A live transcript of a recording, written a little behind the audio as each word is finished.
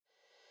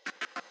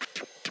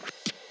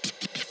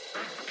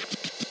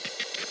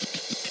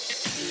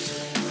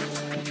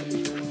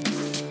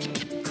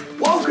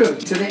Welcome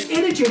to the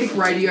Energetic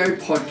Radio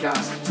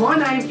Podcast. My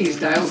name is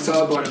Dale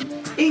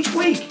Sidebottom. Each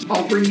week,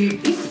 I'll bring you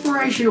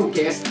inspirational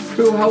guests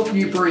who will help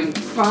you bring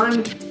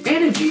fun,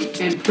 energy,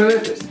 and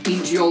purpose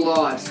into your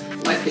lives.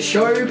 Let the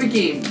show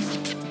begin.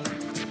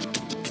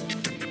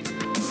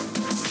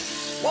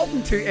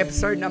 Welcome to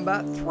episode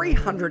number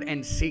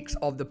 306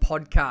 of the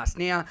podcast.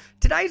 Now,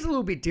 today's a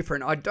little bit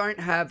different. I don't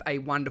have a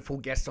wonderful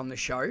guest on the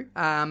show.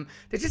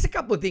 There's just a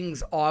couple of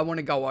things I want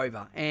to go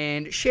over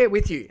and share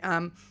with you.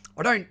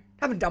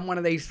 I haven't done one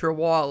of these for a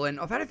while, and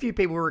I've had a few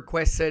people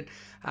request it.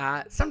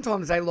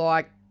 Sometimes they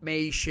like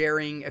me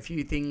sharing a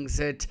few things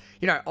that,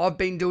 I've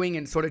been doing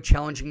and sort of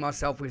challenging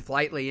myself with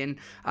lately. And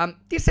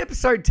this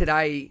episode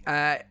today,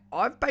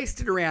 I've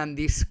based it around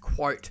this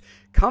quote: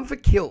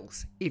 "Comfort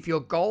kills. If your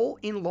goal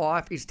in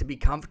life is to be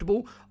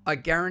comfortable, I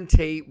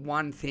guarantee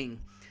one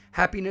thing: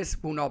 happiness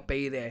will not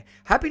be there.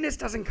 Happiness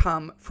doesn't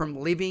come from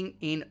living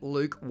in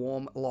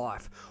lukewarm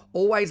life,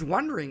 always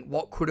wondering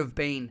what could have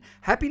been.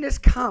 Happiness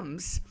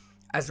comes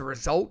as a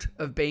result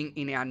of being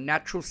in our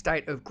natural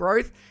state of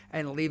growth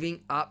and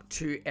living up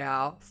to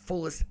our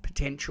fullest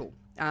potential."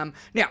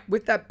 Now,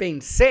 with that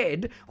being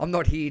said, I'm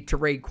not here to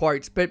read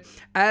quotes, but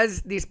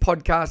as this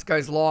podcast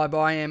goes live,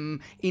 I am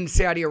in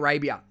Saudi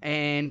Arabia,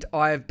 and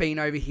I've been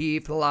over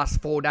here for the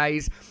last 4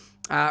 days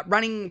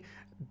running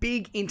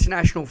big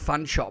international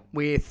fun shop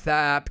with,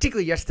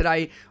 particularly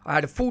yesterday, I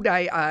had a full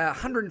day,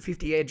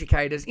 150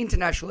 educators,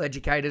 international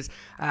educators,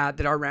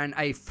 that I ran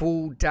a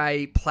full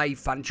day play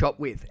fun shop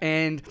with.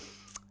 And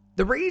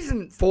the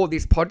reason for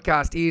this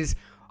podcast is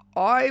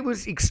I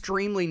was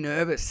extremely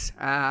nervous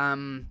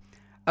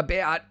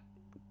about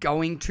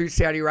going to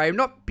Saudi Arabia,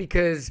 not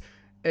because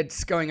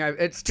it's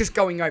just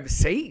going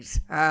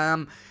overseas.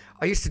 I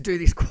used to do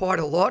this quite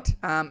a lot,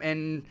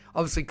 and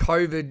obviously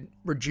COVID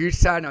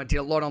reduced that, and I did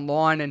a lot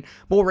online, and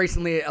more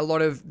recently, a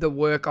lot of the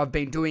work I've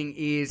been doing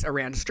is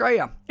around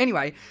Australia.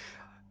 Anyway,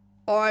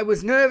 I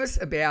was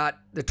nervous about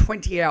the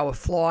 20-hour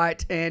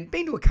flight and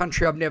being to a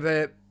country I've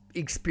never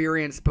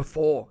experienced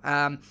before.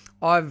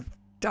 I've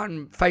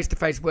done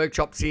face-to-face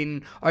workshops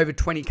in over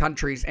 20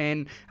 countries,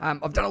 and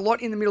I've done a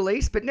lot in the Middle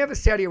East, but never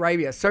Saudi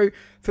Arabia. So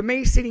for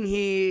me, sitting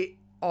here,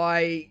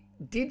 I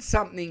did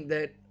something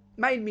that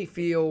made me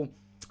feel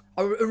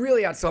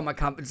really outside my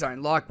comfort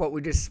zone, like what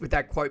we just with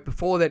that quote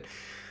before, that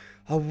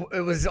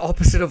it was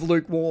opposite of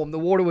lukewarm. The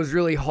water was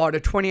really hot. A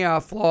 20-hour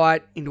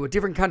flight into a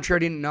different country I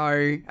didn't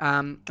know,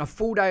 a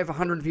full day of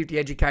 150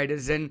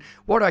 educators, and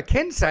what I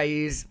can say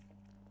is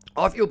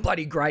I feel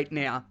bloody great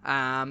now,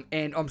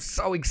 and I'm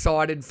so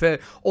excited for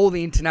all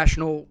the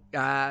international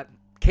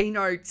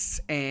keynotes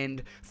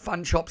and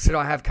fun shops that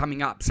I have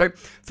coming up. So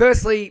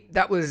firstly,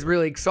 that was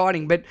really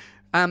exciting, but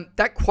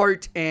that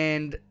quote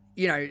and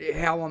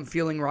how I'm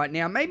feeling right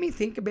now made me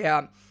think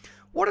about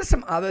what are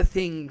some other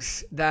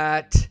things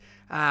that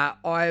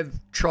I've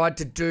tried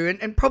to do,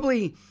 and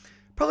probably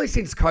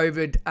since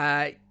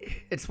COVID,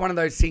 it's one of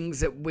those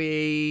things that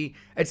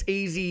it's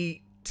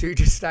easy to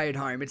just stay at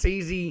home. It's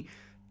easy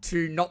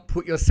to not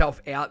put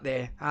yourself out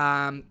there.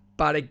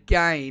 But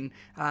again,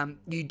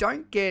 you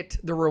don't get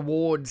the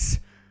rewards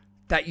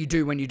that you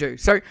do when you do.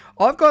 So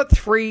I've got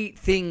 3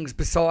 things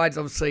besides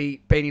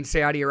obviously being in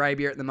Saudi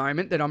Arabia at the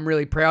moment that I'm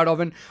really proud of,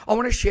 and I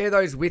want to share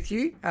those with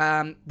you,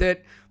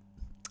 that,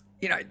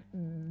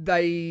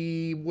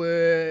 they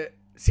were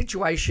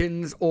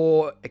situations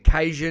or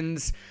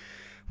occasions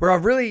where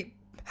I've really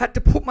had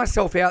to put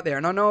myself out there.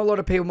 And I know a lot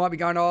of people might be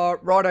going, "Oh,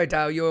 righto,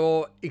 Dale,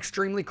 you're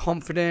extremely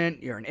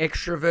confident, you're an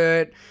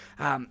extrovert,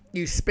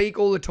 you speak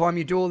all the time,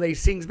 you do all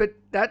these things." But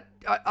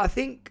I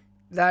think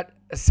that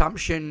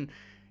assumption,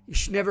 you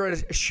should never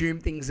assume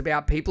things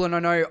about people. And I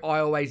know I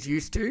always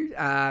used to.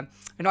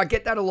 And I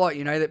get that a lot,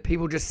 that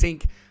people just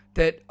think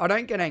that I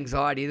don't get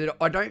anxiety, that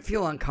I don't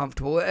feel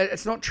uncomfortable.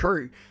 It's not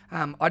true.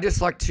 I just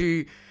like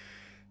to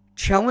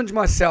challenge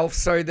myself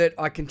so that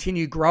I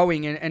continue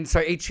growing. And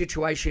so each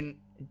situation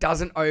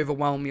doesn't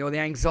overwhelm me, or the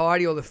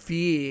anxiety or the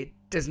fear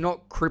does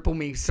not cripple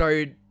me,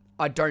 so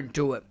I don't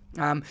do it.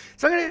 So I'm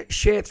going to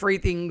share 3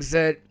 things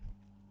that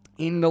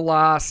in the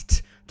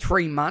last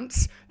 3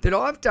 months that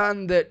I've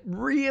done that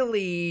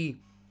really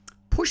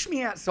pushed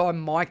me outside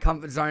my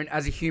comfort zone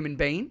as a human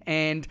being,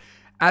 and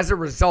as a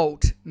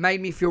result, made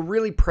me feel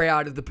really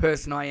proud of the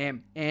person I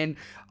am. And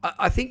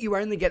I think you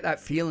only get that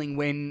feeling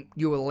when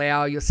you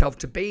allow yourself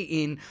to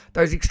be in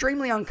those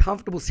extremely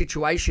uncomfortable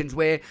situations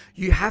where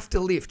you have to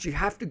lift, you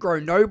have to grow.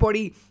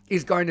 Nobody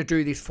is going to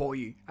do this for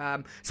you.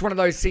 It's one of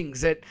those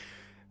things that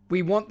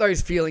we want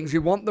those feelings, we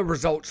want the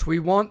results, we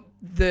want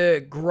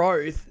the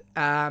growth,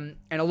 and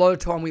a lot of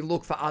time we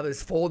look for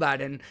others for that.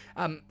 And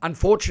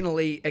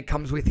unfortunately, it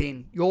comes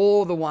within.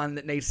 You're the one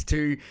that needs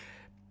to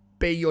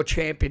be your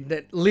champion,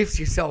 that lifts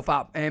yourself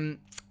up. And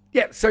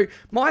so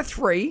my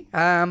 3,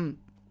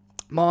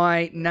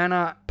 my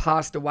nana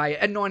passed away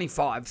at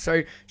 95.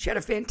 So she had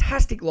a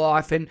fantastic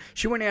life, and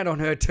she went out on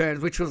her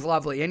terms, which was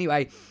lovely.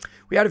 Anyway,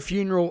 we had a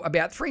funeral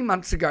about 3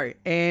 months ago,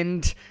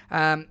 and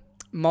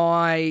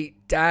my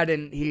dad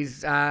and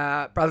his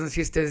brothers and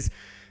sisters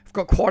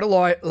I've got quite a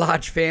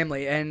large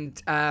family,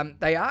 and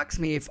they asked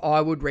me if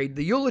I would read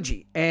the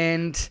eulogy,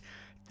 and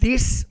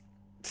this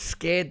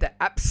scared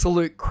the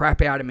absolute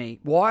crap out of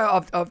me. Why?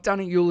 I've done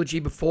a eulogy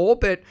before,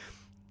 but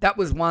that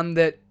was one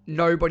that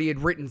nobody had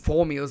written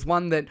for me. It was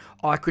one that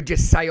I could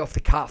just say off the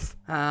cuff.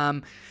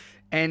 And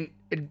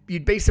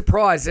you'd be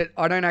surprised that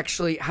I don't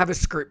actually have a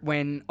script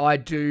when I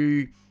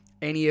do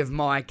any of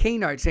my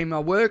keynotes, any of my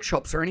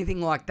workshops or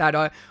anything like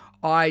that.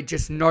 I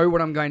just know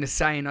what I'm going to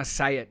say and I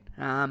say it.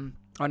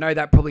 I know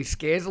that probably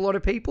scares a lot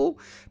of people,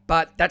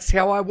 but that's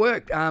how I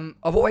work. I've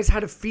always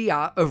had a fear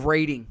of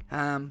reading.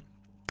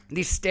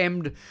 This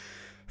stemmed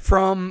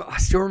from, I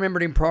still remember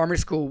it in primary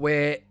school,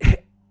 where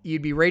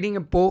you'd be reading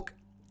a book,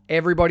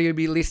 everybody would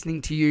be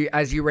listening to you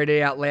as you read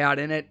it out loud,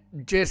 and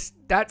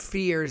that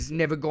fear has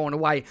never gone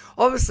away.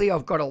 Obviously,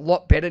 I've got a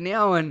lot better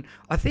now, and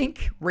I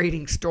think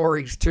reading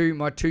stories to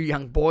my two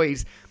young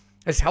boys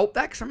has helped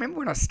that, because I remember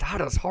when I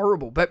started, it was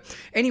horrible. But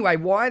anyway,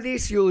 why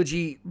this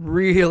eulogy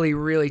really,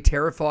 really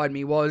terrified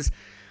me was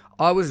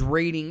I was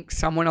reading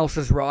someone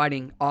else's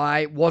writing.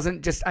 I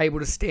wasn't just able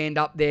to stand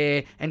up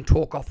there and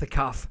talk off the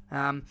cuff.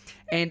 And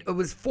it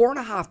was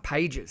 4.5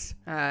 pages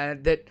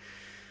that...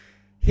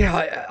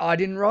 Yeah, I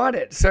didn't write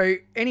it. So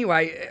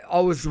anyway, I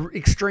was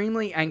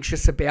extremely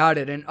anxious about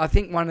it. And I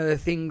think one of the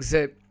things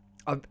that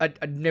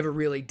I'd never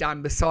really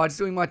done, besides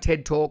doing my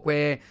TED Talk,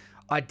 where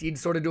I did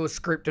sort of do a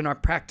script and I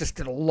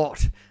practiced it a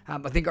lot. I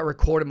think I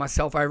recorded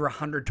myself over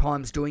 100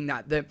 times doing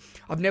that.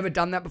 I've never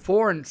done that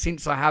before, and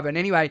since I haven't.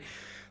 Anyway,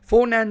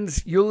 for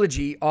Nan's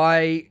eulogy,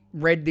 I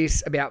read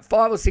this about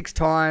 5 or 6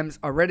 times.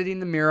 I read it in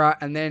the mirror,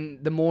 and then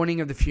the morning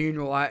of the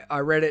funeral, I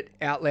read it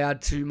out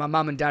loud to my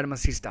mum and dad and my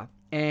sister.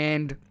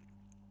 And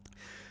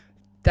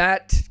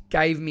that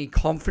gave me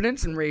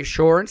confidence and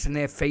reassurance and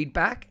their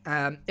feedback.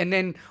 And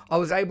then I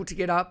was able to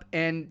get up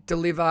and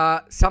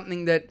deliver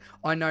something that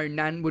I know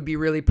Nan would be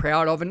really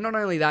proud of. And not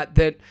only that,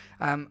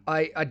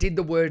 I did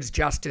the words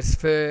justice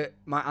for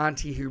my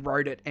auntie who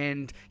wrote it,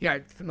 and,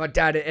 for my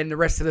dad and the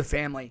rest of the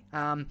family.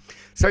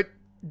 So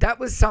that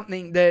was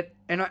something that,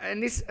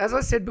 and this, as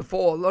I said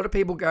before, a lot of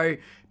people go,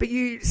 but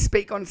you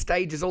speak on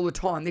stages all the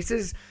time. This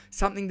is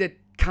something that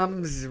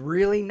comes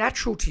really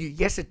natural to you.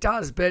 Yes, it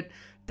does, but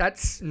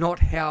that's not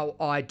how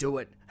I do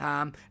it.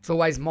 It's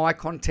always my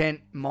content,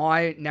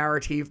 my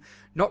narrative,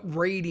 not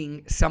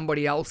reading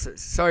somebody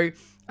else's. So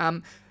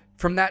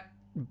from that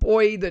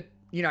boy that,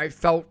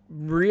 felt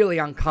really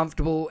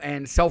uncomfortable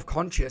and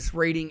self-conscious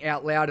reading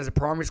out loud as a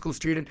primary school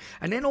student,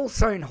 and then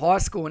also in high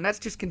school, and that's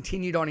just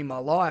continued on in my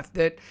life,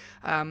 that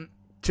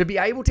to be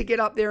able to get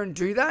up there and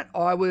do that,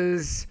 I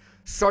was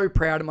so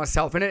proud of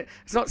myself. And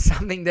it's not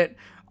something that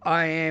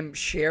I am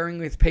sharing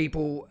with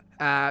people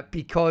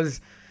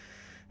because...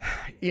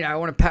 I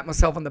want to pat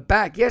myself on the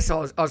back. Yes, I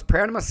was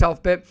proud of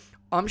myself, but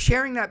I'm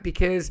sharing that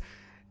because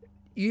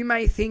you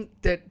may think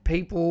that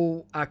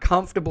people are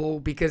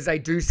comfortable because they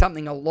do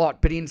something a lot,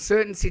 but in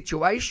certain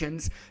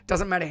situations,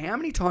 doesn't matter how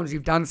many times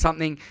you've done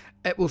something,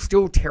 it will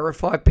still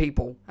terrify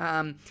people.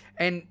 And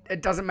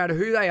it doesn't matter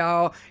who they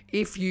are,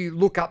 if you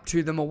look up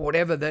to them or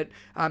whatever, that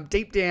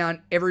deep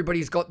down,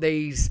 everybody's got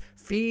these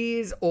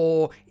fears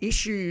or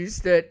issues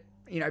that,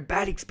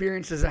 bad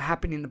experiences that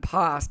happened in the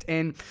past.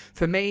 And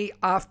for me,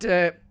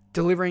 after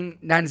delivering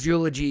Nan's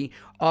eulogy,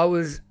 I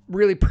was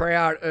really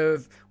proud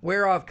of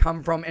where I've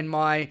come from and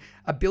my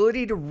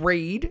ability to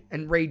read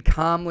and read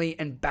calmly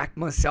and back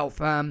myself.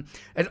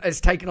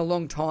 It's taken a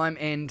long time,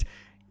 and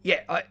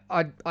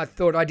I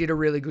thought I did a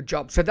really good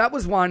job. So that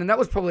was one, and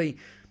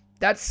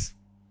that's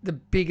the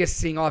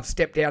biggest thing I've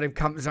stepped out of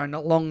comfort zone in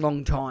a long,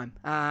 long time.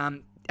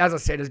 As I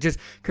said, it's just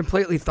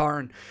completely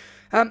foreign.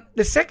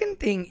 The second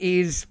thing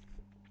is,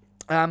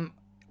 I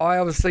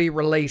obviously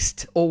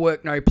released All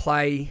Work No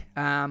Play,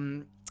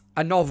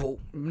 a novel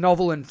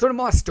and sort of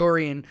my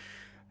story and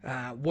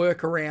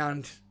work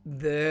around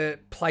the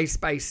play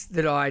space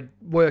that I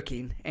work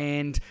in.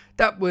 And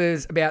that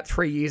was about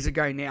 3 years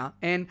ago now.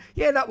 And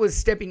that was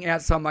stepping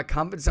outside my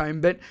comfort zone.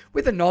 But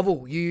with a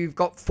novel, you've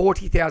got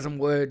 40,000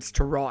 words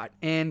to write.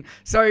 And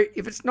so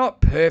if it's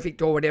not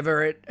perfect or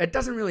whatever, it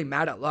doesn't really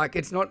matter. Like,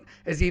 it's not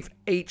as if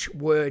each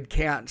word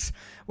counts.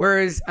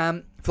 Whereas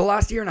for the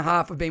last year and a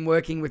half, I've been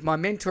working with my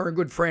mentor and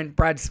good friend,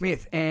 Brad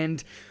Smith,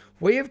 and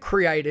we have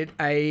created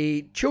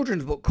a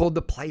children's book called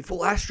The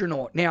Playful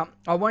Astronaut. Now,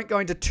 I won't go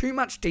into too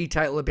much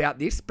detail about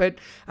this, but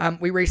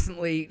we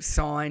recently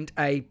signed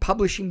a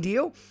publishing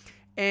deal.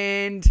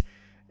 And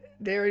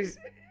there is,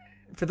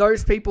 for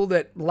those people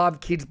that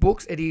love kids'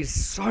 books, it is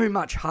so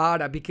much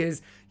harder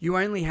because you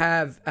only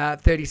have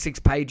 36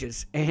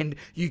 pages and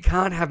you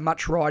can't have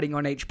much writing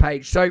on each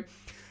page. So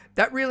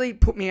that really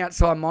put me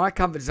outside my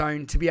comfort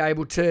zone to be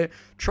able to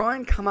try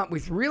and come up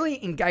with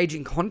really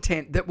engaging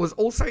content that was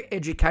also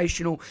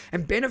educational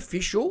and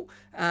beneficial,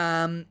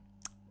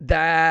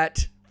 that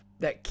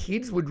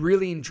kids would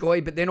really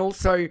enjoy, but then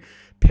also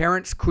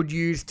parents could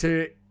use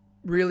to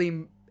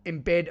really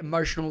embed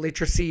emotional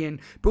literacy and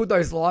build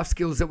those life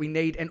skills that we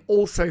need, and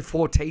also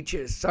for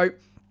teachers. So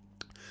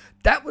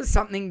that was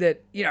something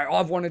that,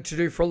 I've wanted to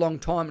do for a long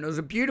time. And it was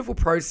a beautiful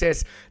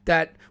process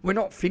that we're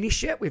not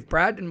finished yet with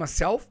Brad and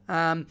myself.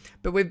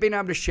 But we've been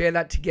able to share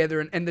that together.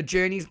 And the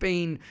journey's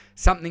been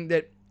something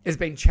that has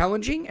been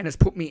challenging and has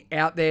put me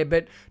out there.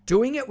 But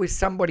doing it with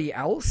somebody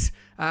else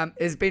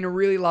has been a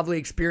really lovely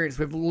experience.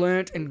 We've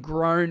learnt and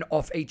grown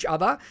off each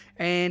other.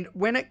 And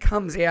when it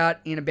comes out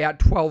in about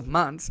 12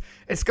 months,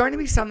 it's going to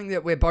be something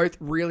that we're both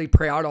really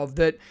proud of,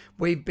 that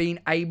we've been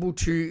able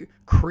to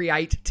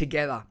create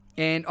together.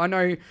 And I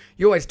know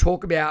you always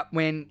talk about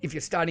if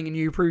you're starting a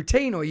new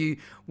routine or you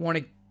want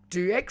to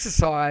do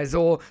exercise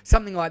or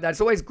something like that,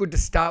 it's always good to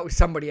start with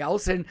somebody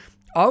else. And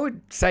I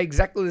would say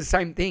exactly the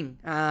same thing.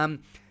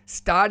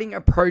 Starting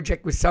a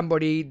project with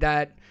somebody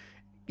that,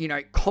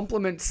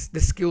 complements the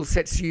skill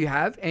sets you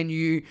have and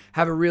you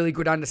have a really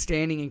good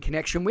understanding and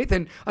connection with.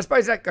 And I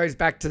suppose that goes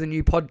back to the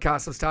new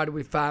podcast I've started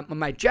with my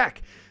mate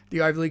Jack,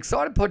 the Overly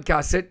Excited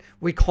podcast, that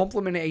we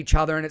complement each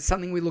other and it's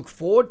something we look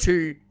forward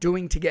to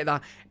doing together.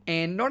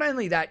 And not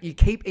only that, you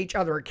keep each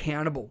other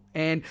accountable.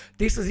 And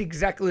this was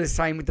exactly the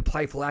same with the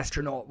Playful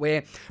Astronaut,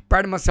 where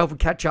Brad and myself would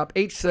catch up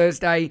each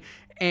Thursday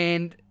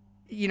and,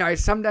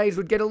 some days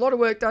we'd get a lot of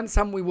work done,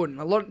 some we wouldn't.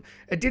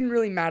 It didn't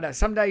really matter.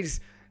 Some days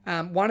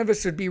one of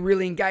us would be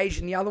really engaged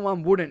and the other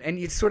one wouldn't. And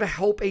you'd sort of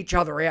help each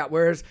other out.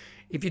 Whereas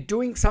if you're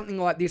doing something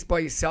like this by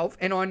yourself,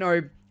 and I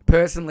know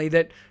personally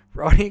that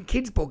writing a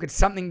kid's book, it's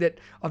something that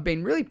I've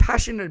been really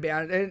passionate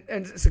about and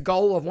it's a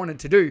goal I've wanted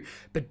to do.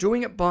 But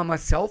doing it by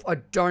myself, I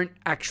don't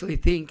actually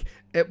think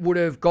it would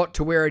have got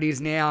to where it is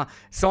now,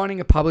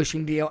 signing a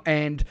publishing deal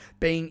and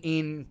being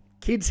in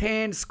kids'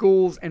 hands,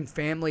 schools and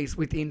families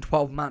within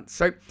 12 months.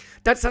 So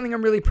that's something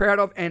I'm really proud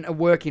of and a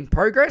work in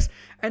progress.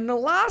 And the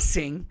last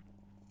thing,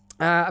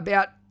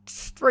 about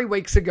 3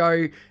 weeks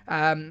ago,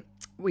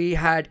 we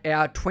had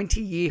our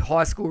 20-year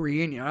high school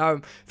reunion.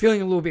 I'm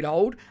feeling a little bit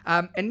old.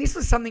 And this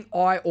was something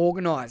I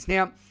organised.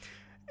 Now,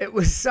 it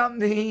was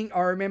something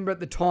I remember at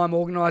the time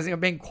organising. I've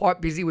been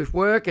quite busy with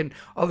work and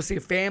obviously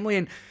a family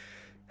and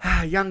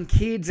young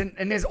kids.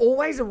 And there's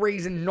always a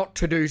reason not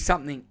to do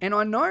something. And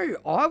I know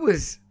I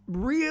was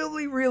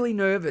really, really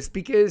nervous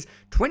because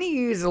 20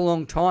 years is a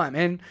long time.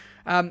 And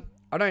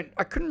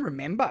I couldn't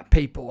remember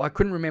people. I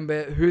couldn't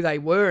remember who they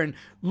were. And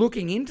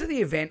looking into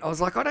the event, I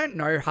was like, I don't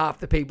know half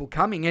the people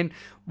coming. And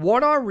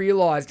what I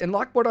realized, and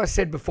like what I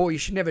said before, you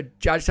should never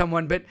judge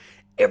someone, but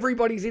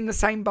everybody's in the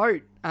same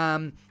boat.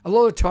 A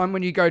lot of the time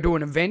when you go to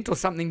an event or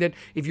something, that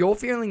if you're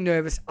feeling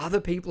nervous,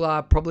 other people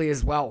are probably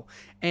as well.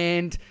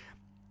 And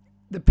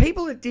the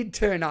people that did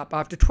turn up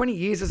after 20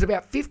 years, there's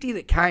about 50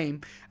 that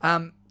came.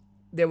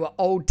 There were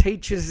old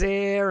teachers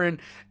there, and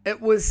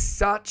it was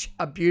such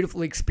a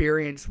beautiful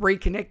experience,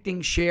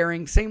 reconnecting,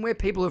 sharing, seeing where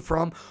people are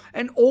from,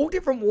 and all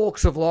different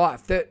walks of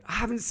life that I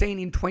haven't seen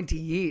in 20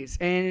 years.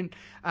 And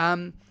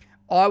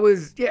I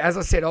was, as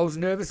I said, I was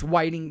nervous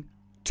waiting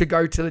to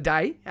go to the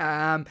day,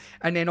 and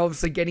then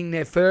obviously getting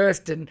there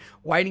first and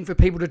waiting for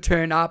people to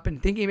turn up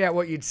and thinking about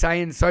what you'd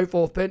say and so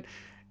forth. But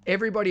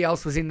everybody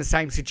else was in the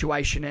same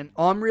situation, and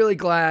I'm really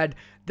glad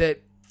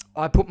that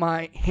I put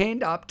my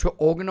hand up to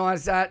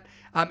organise that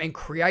and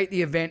create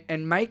the event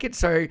and make it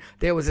so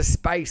there was a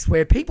space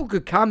where people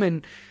could come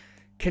and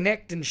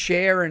connect and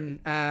share. And,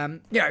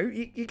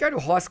 you go to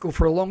high school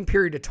for a long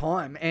period of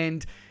time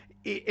and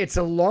it's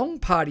a long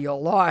part of your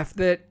life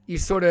that you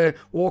sort of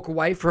walk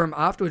away from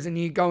afterwards and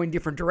you go in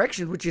different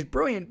directions, which is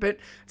brilliant. But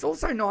it's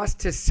also nice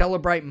to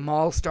celebrate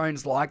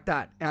milestones like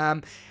that.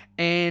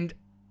 And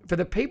for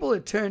the people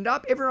that turned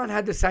up, everyone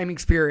had the same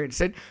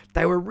experience. And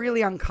they were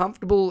really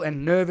uncomfortable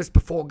and nervous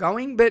before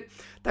going, but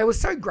they were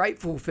so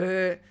grateful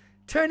for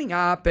turning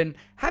up and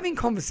having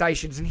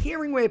conversations and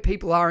hearing where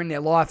people are in their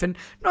life. And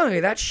not only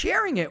that,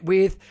 sharing it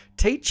with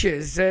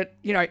teachers that,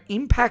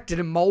 impacted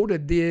and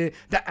molded the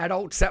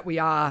adults that we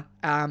are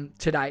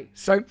today.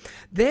 So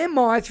they're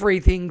my 3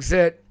 things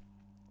that,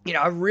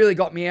 really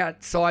got me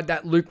outside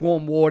that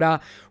lukewarm water,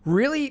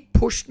 really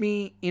pushed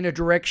me in a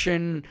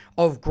direction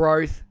of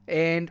growth.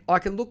 And I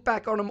can look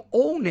back on them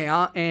all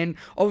now. And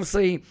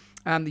obviously,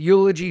 the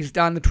eulogy's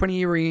done, the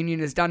 20-year reunion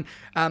is done.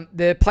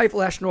 The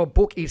Playful Astronaut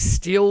book is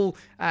still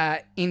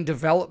in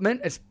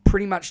development. It's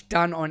pretty much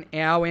done on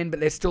our end, but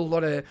there's still a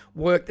lot of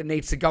work that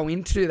needs to go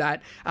into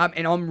that.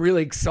 And I'm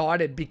really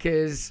excited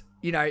because,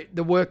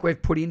 the work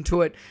we've put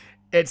into it,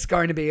 it's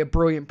going to be a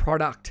brilliant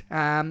product.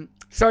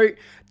 So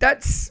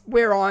that's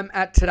where I'm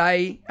at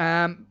today.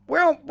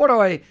 What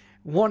I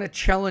want to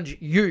challenge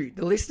you,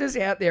 the listeners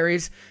out there,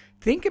 is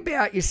think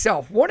about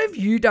yourself. What have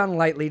you done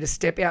lately to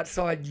step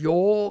outside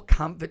your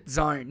comfort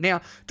zone?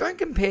 Now, don't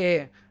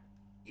compare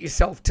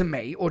yourself to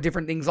me or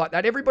different things like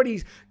that.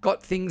 Everybody's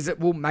got things that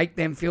will make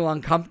them feel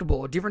uncomfortable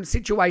or different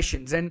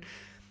situations. And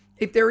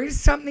if there is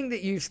something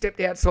that you've stepped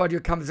outside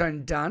your comfort zone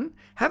and done,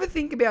 have a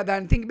think about that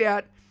and think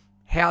about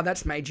how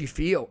that's made you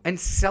feel and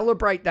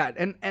celebrate that.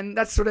 And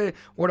that's sort of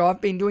what I've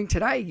been doing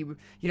today.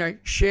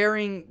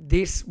 Sharing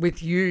this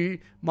with you,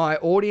 my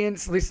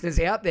audience,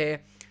 listeners out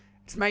there.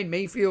 It's made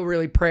me feel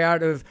really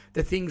proud of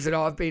the things that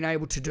I've been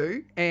able to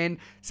do, and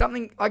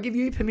something I give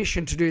you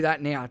permission to do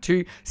that now,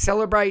 to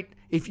celebrate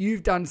if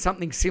you've done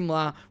something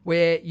similar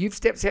where you've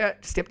stepped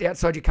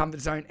outside your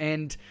comfort zone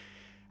and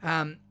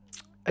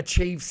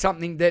achieved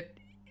something that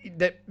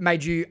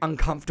made you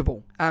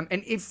uncomfortable. And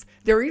if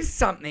there is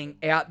something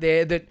out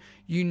there that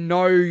you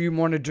know you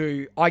want to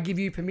do, I give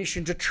you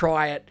permission to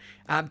try it,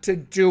 to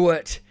do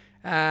it,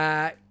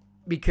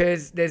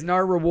 because there's no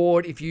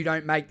reward if you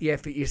don't make the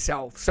effort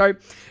yourself. So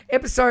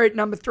episode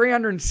number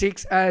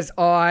 306, as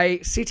I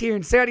sit here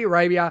in Saudi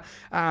Arabia,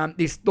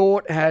 this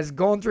thought has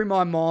gone through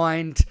my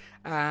mind.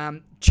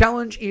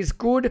 Challenge is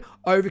good,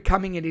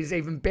 overcoming it is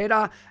even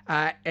better,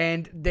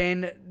 and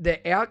then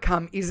the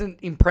outcome isn't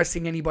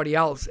impressing anybody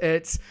else.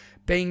 It's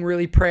being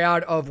really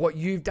proud of what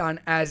you've done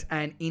as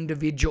an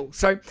individual.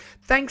 So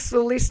thanks for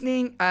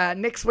listening.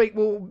 Next week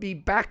we'll be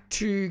back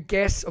to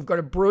guests. I've got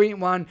a brilliant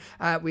one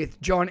with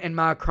John and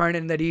Mark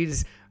Cronin that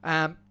is...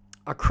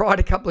 I cried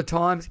a couple of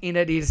times in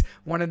it. Is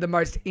one of the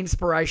most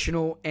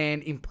inspirational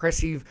and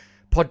impressive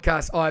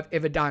podcasts I've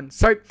ever done.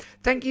 So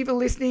thank you for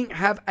listening.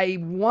 Have a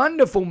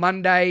wonderful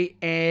Monday,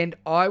 and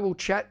I will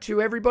chat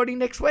to everybody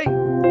next week.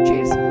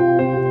 Cheers.